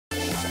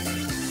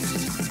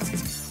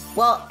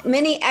Well,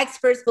 many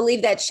experts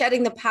believe that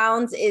shedding the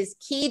pounds is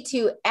key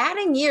to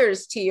adding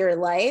years to your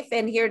life.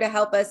 And here to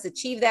help us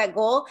achieve that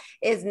goal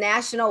is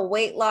national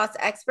weight loss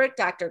expert,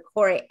 Dr.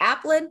 Corey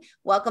Aplin.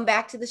 Welcome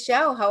back to the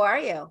show. How are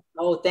you?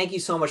 Oh, thank you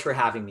so much for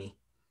having me.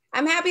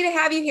 I'm happy to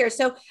have you here.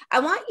 So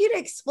I want you to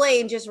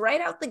explain just right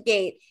out the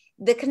gate,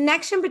 the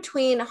connection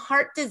between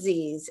heart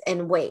disease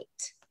and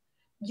weight.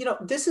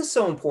 This is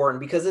so important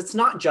because it's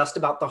not just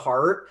about the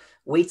heart.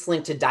 Weight's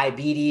linked to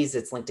diabetes,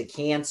 it's linked to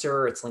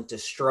cancer, it's linked to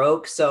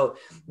stroke. So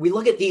we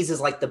look at these as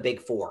like the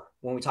big four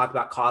when we talk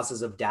about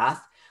causes of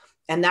death.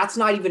 And that's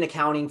not even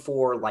accounting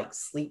for like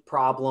sleep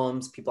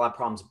problems. People have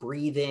problems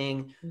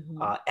breathing,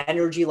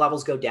 energy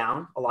levels go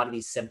down. A lot of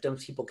these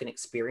symptoms people can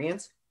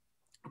experience.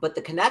 But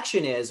the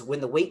connection is when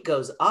the weight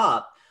goes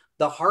up,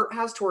 the heart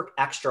has to work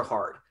extra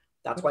hard.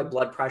 That's why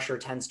blood pressure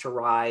tends to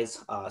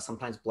rise.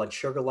 Sometimes blood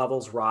sugar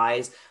levels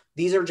rise.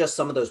 These are just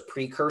some of those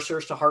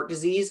precursors to heart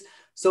disease.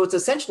 So it's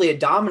essentially a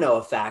domino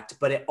effect,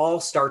 but it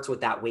all starts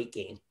with that weight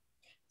gain.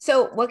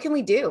 So what can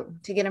we do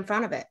to get in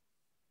front of it?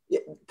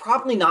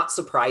 Probably not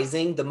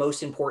surprising. The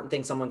most important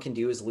thing someone can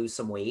do is lose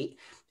some weight.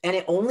 And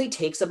it only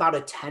takes about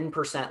a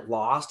 10%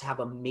 loss to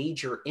have a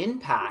major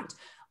impact.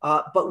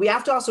 But we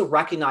have to also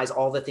recognize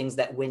all the things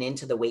that went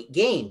into the weight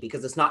gain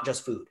because it's not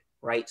just food,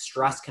 right?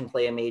 Stress can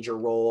play a major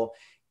role.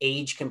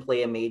 Age can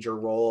play a major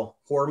role.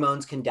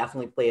 Hormones can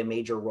definitely play a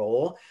major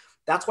role.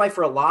 That's why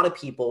for a lot of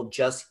people,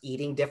 just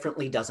eating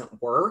differently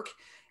doesn't work.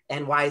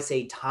 And why I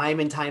say time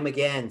and time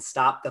again,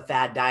 stop the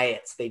fad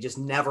diets. They just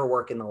never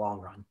work in the long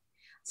run.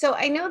 So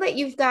I know that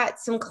you've got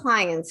some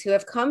clients who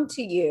have come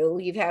to you.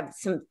 You've had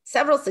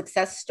several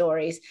success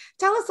stories.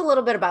 Tell us a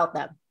little bit about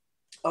them.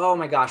 Oh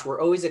my gosh,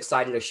 we're always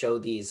excited to show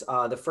these.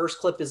 The first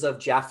clip is of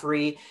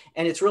Jeffrey,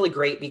 and it's really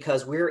great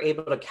because we're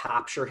able to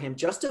capture him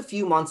just a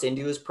few months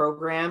into his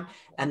program,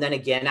 and then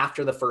again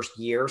after the first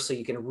year, so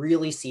you can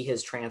really see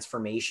his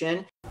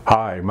transformation.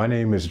 Hi, my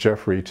name is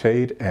Jeffrey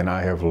Tate, and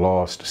I have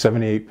lost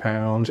 78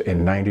 pounds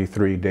in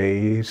 93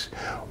 days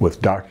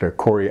with Dr.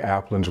 Corey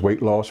Aplin's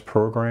weight loss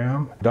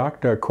program.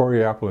 Dr. Corey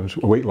Aplin's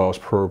weight loss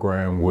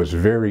program was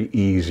very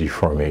easy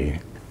for me.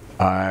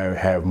 I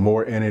have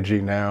more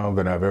energy now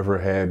than I've ever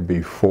had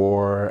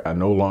before. I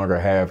no longer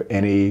have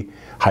any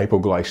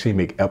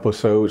hypoglycemic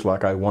episodes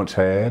like I once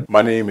had.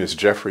 My name is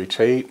Jeffrey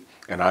Tate,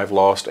 and I've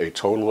lost a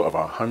total of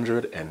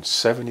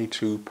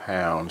 172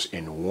 pounds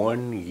in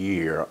 1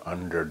 year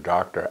under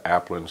Dr.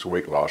 Aplin's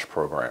weight loss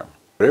program.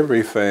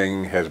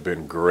 Everything has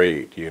been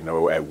great.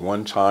 At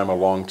one time, a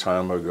long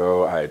time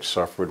ago, I had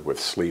suffered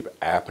with sleep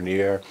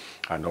apnea.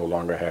 I no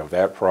longer have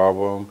that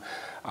problem.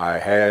 I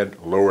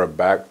had lower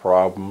back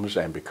problems,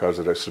 and because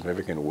of the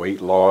significant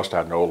weight loss,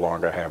 I no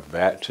longer have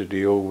that to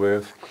deal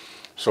with.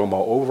 So my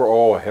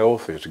overall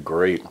health is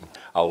great.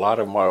 A lot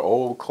of my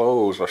old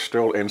clothes are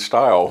still in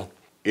style.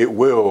 It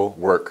will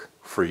work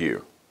for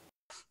you.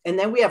 And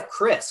then we have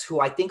Chris,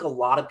 who I think a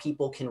lot of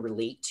people can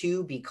relate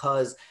to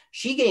because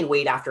she gained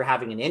weight after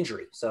having an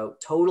injury. So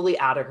totally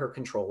out of her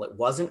control. It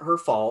wasn't her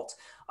fault,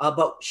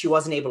 but she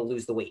wasn't able to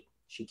lose the weight.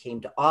 She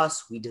came to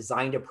us, we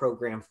designed a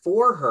program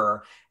for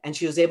her, and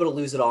she was able to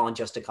lose it all in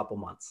just a couple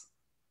months.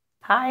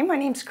 Hi, my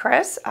name's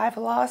Chris. I've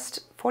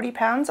lost 40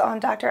 pounds on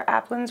Dr.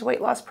 Aplin's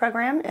weight loss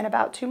program in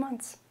about 2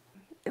 months.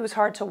 It was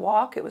hard to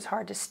walk, it was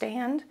hard to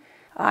stand.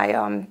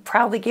 I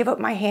proudly gave up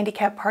my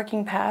handicap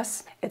parking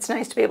pass. It's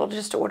nice to be able to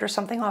just order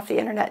something off the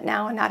internet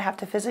now and not have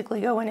to physically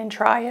go in and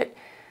try it,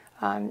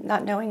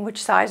 not knowing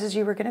which sizes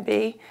you were going to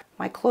be.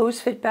 My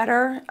clothes fit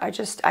better,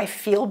 I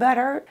feel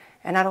better.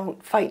 And I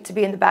don't fight to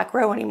be in the back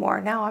row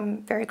anymore. Now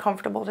I'm very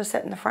comfortable to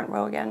sit in the front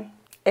row again.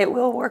 It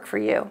will work for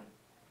you.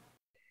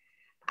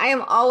 I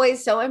am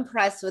always so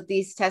impressed with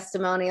these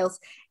testimonials.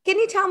 Can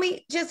you tell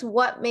me just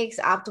what makes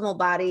Optimal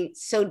Body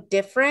so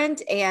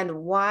different and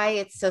why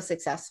it's so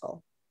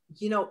successful?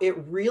 It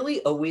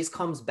really always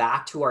comes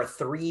back to our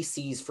 3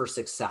 C's for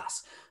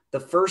success. The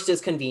first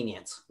is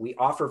convenience. We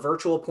offer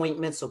virtual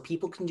appointments so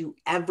people can do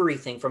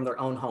everything from their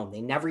own home.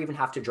 They never even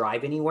have to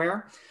drive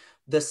anywhere.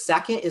 The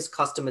second is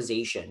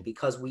customization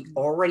because we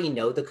already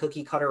know the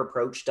cookie cutter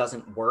approach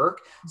doesn't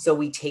work. So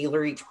we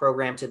tailor each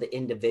program to the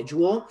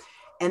individual.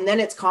 And then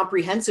it's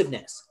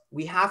comprehensiveness.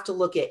 We have to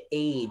look at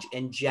age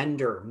and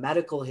gender,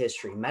 medical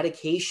history,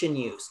 medication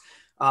use,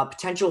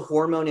 potential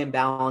hormone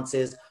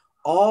imbalances,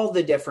 all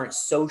the different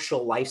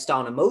social,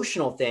 lifestyle, and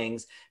emotional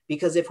things.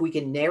 Because if we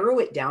can narrow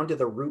it down to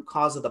the root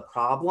cause of the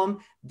problem,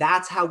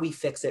 that's how we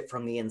fix it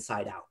from the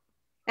inside out.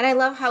 And I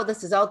love how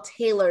this is all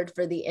tailored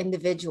for the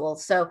individual.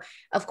 So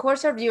of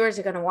course, our viewers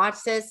are going to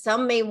watch this.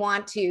 Some may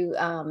want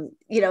to,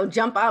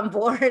 jump on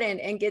board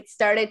and get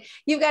started.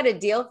 You've got a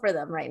deal for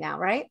them right now,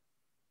 right?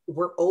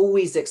 We're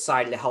always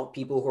excited to help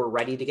people who are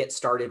ready to get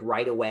started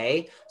right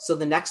away. So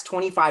the next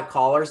 25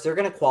 callers, they're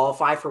going to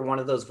qualify for one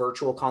of those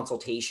virtual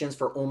consultations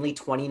for only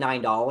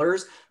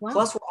 $29. Wow.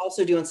 Plus, we're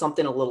also doing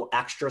something a little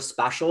extra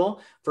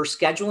special. For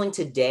scheduling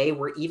today,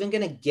 we're even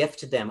going to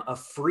gift them a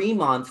free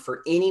month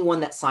for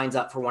anyone that signs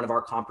up for one of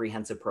our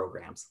comprehensive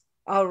programs.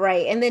 All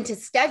right. And then to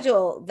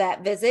schedule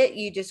that visit,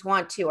 you just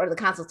want to, or the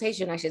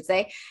consultation, I should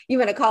say, you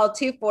want to call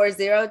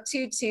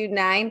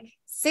 240-229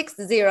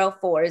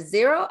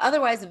 888-878-6040.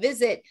 Otherwise,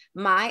 visit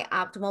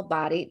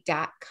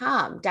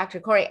myoptimalbody.com. Dr.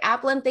 Corey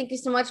Aplin, thank you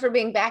so much for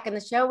being back in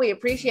the show. We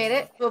appreciate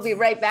it. We'll be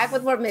right back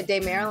with more Midday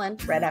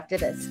Maryland right after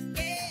this.